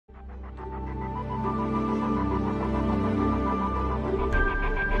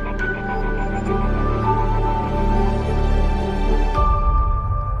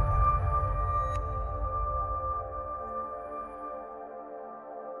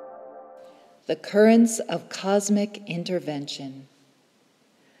The currents of cosmic intervention.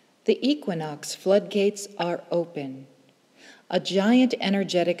 The equinox floodgates are open. A giant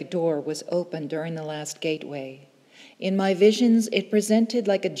energetic door was opened during the last gateway. In my visions, it presented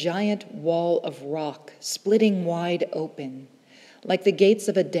like a giant wall of rock splitting wide open, like the gates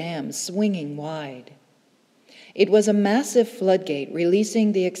of a dam swinging wide. It was a massive floodgate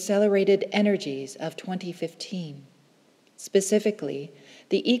releasing the accelerated energies of 2015, specifically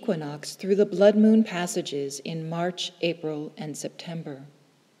the equinox through the blood moon passages in March, April, and September.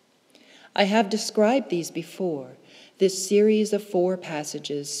 I have described these before. This series of 4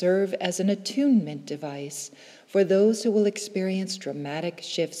 passages serve as an attunement device for those who will experience dramatic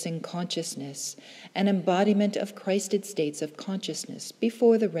shifts in consciousness and embodiment of Christed states of consciousness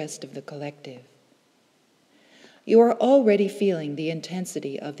before the rest of the collective. You are already feeling the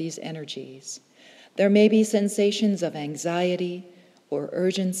intensity of these energies. There may be sensations of anxiety or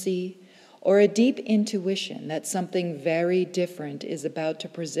urgency, or a deep intuition that something very different is about to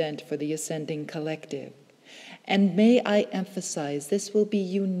present for the ascending collective. And may I emphasize, this will be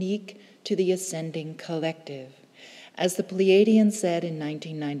unique to the ascending collective. As the Pleiadian said in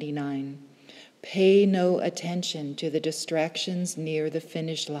 1999, pay no attention to the distractions near the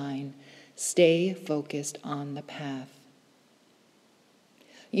finish line. Stay focused on the path.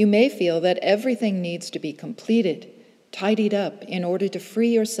 You may feel that everything needs to be completed, tidied up in order to free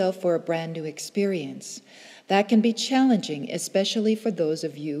yourself for a brand new experience. That can be challenging, especially for those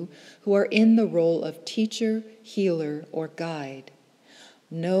of you who are in the role of teacher, healer, or guide.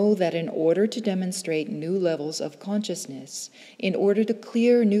 Know that in order to demonstrate new levels of consciousness, in order to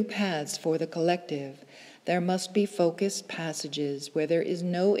clear new paths for the collective, there must be focused passages where there is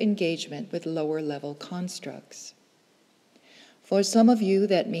no engagement with lower level constructs. For some of you,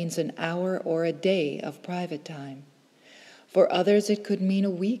 that means an hour or a day of private time. For others, it could mean a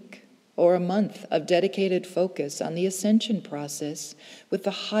week or a month of dedicated focus on the ascension process with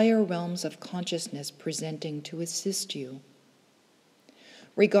the higher realms of consciousness presenting to assist you.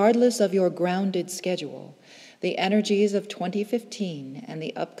 Regardless of your grounded schedule, the energies of 2015 and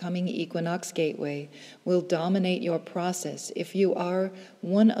the upcoming equinox gateway will dominate your process if you are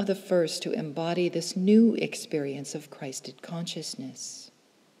one of the first to embody this new experience of Christed consciousness.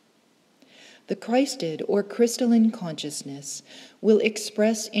 The Christed or crystalline consciousness will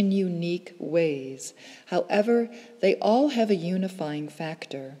express in unique ways. However, they all have a unifying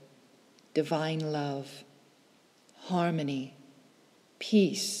factor: divine love, harmony,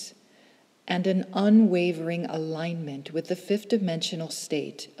 peace, and an unwavering alignment with the 5th dimensional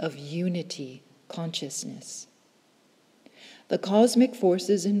state of unity consciousness. The cosmic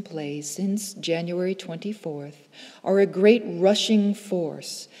forces in play since January 24th are a great rushing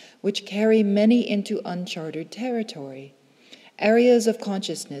force which carry many into uncharted territory, areas of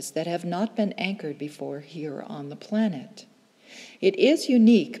consciousness that have not been anchored before here on the planet. It is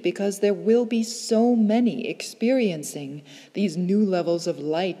unique because there will be so many experiencing these new levels of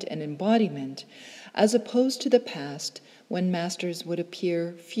light and embodiment, as opposed to the past when masters would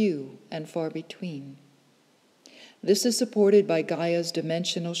appear few and far between. This is supported by Gaia's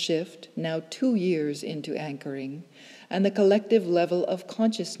dimensional shift, now 2 years into anchoring, and the collective level of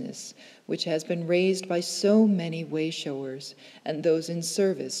consciousness, which has been raised by so many wayshowers and those in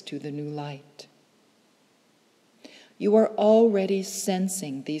service to the new light. You are already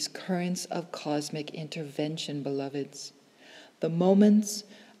sensing these currents of cosmic intervention, beloveds. The moments,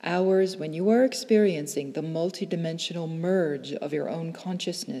 hours when you are experiencing the multidimensional merge of your own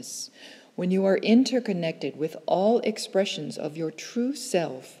consciousness, when you are interconnected with all expressions of your true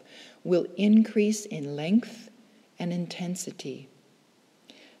self, will increase in length and intensity.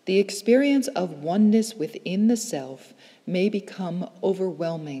 The experience of oneness within the self may become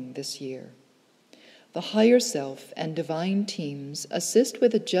overwhelming this year. The higher self and divine teams assist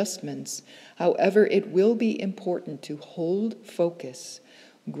with adjustments. However, it will be important to hold focus,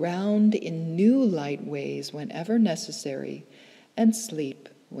 ground in new light ways whenever necessary, and sleep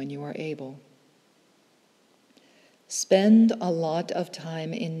when you are able. Spend a lot of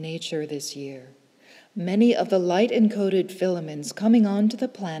time in nature this year. Many of the light-encoded filaments coming onto the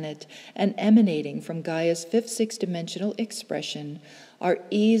planet and emanating from Gaia's 5th, 6th dimensional expression are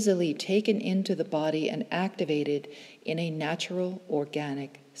easily taken into the body and activated in a natural,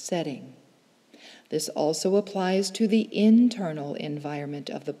 organic setting. This also applies to the internal environment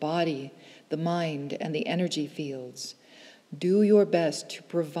of the body, the mind, and the energy fields. Do your best to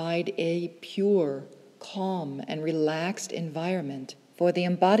provide a pure, calm, and relaxed environment for the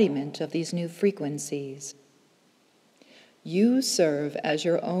embodiment of these new frequencies. You serve as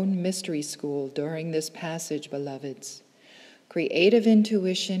your own mystery school during this passage, beloveds. Creative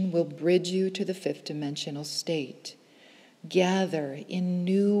intuition will bridge you to the fifth dimensional state. Gather in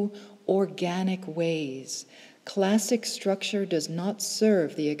new, organic ways. Classic structure does not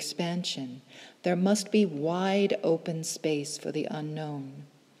serve the expansion. There must be wide open space for the unknown.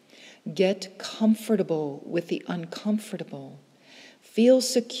 Get comfortable with the uncomfortable. Feel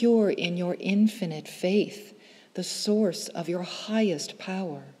secure in your infinite faith, the source of your highest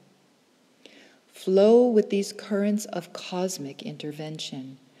power. Flow with these currents of cosmic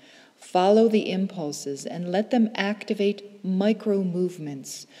intervention. Follow the impulses and let them activate micro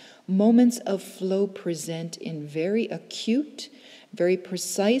movements. Moments of flow present in very acute, very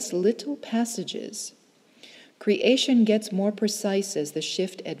precise little passages. Creation gets more precise as the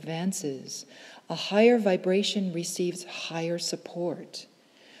shift advances. A higher vibration receives higher support.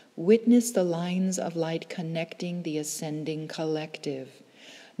 Witness the lines of light connecting the ascending collective.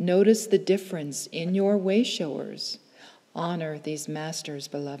 Notice the difference in your wayshowers. Honor these masters,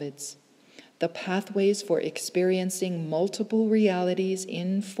 beloveds. The pathways for experiencing multiple realities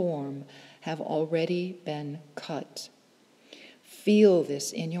in form have already been cut. Feel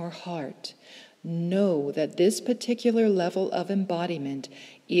this in your heart. Know that this particular level of embodiment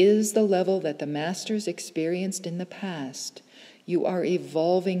is the level that the masters experienced in the past. You are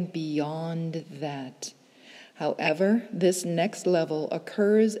evolving beyond that. However, this next level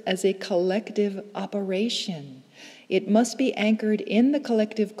occurs as a collective operation. It must be anchored in the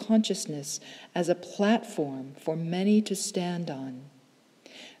collective consciousness as a platform for many to stand on.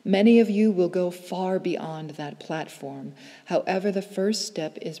 Many of you will go far beyond that platform. However, the first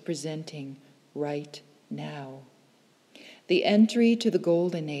step is presenting right now. The entry to the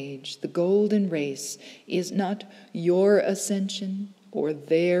golden age, the golden race, is not your ascension or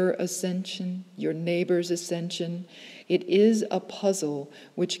their ascension, your neighbor's ascension. It is a puzzle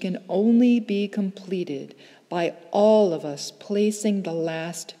which can only be completed by all of us placing the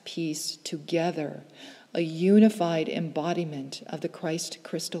last piece together, a unified embodiment of the Christ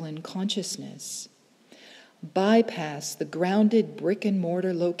crystalline consciousness. Bypass the grounded brick and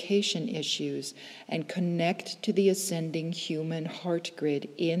mortar location issues and connect to the ascending human heart grid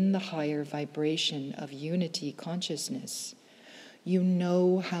in the higher vibration of unity consciousness. You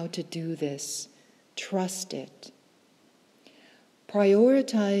know how to do this. Trust it.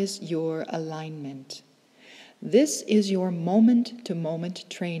 Prioritize your alignment. This is your moment-to-moment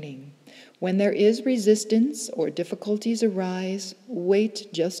training. When there is resistance or difficulties arise, wait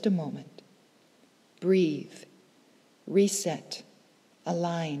just a moment. Breathe, reset,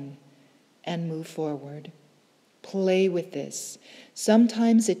 align, and move forward. Play with this.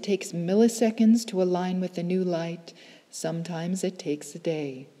 Sometimes it takes milliseconds to align with the new light. Sometimes it takes a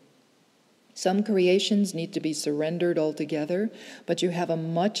day. Some creations need to be surrendered altogether, but you have a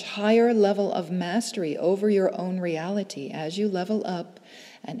much higher level of mastery over your own reality as you level up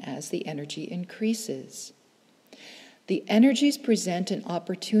and as the energy increases. The energies present an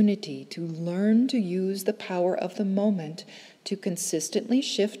opportunity to learn to use the power of the moment to consistently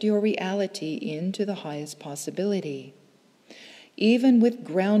shift your reality into the highest possibility. Even with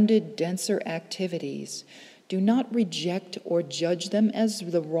grounded, denser activities, do not reject or judge them as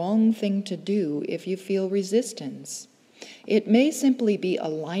the wrong thing to do if you feel resistance. It may simply be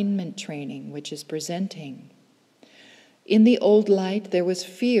alignment training which is presenting. In the old light, there was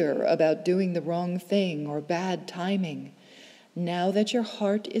fear about doing the wrong thing or bad timing. Now that your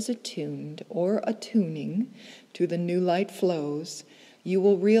heart is attuned or attuning to the new light flows, you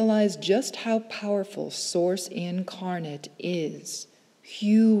will realize just how powerful Source Incarnate is.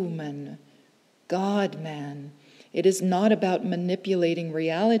 Human, God-man. It is not about manipulating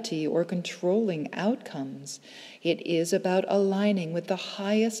reality or controlling outcomes. It is about aligning with the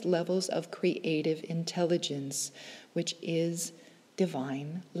highest levels of creative intelligence, which is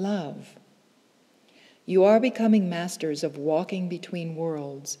divine love. You are becoming masters of walking between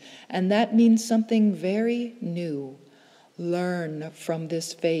worlds, and that means something very new. Learn from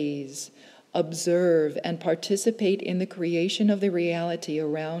this phase. Observe and participate in the creation of the reality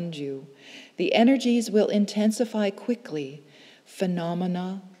around you. The energies will intensify quickly.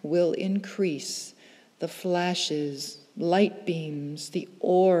 Phenomena will increase. The flashes, light beams, the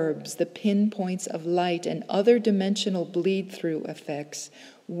orbs, the pinpoints of light, and other dimensional bleed-through effects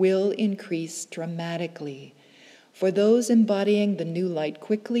will increase dramatically. For those embodying the new light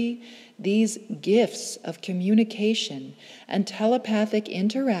quickly, these gifts of communication and telepathic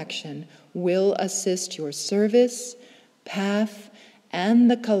interaction will assist your service, path,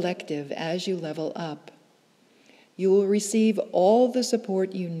 and the collective as you level up. You will receive all the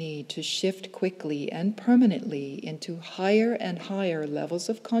support you need to shift quickly and permanently into higher and higher levels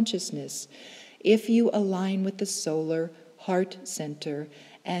of consciousness if you align with the solar heart center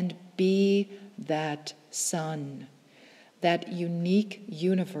and be that sun, that unique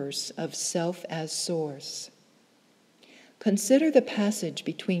universe of self as source. Consider the passage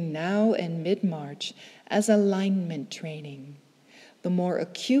between now and mid-March as alignment training. The more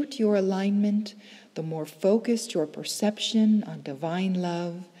acute your alignment, the more focused your perception on divine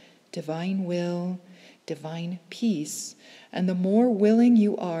love, divine will, divine peace, and the more willing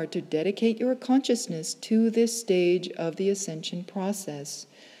you are to dedicate your consciousness to this stage of the ascension process,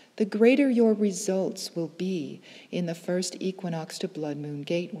 the greater your results will be in the first equinox to blood moon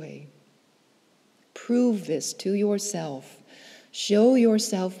gateway. Prove this to yourself. Show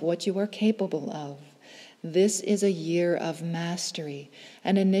yourself what you are capable of. This is a year of mastery,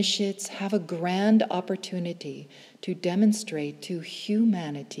 and initiates have a grand opportunity to demonstrate to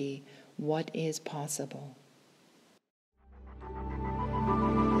humanity what is possible.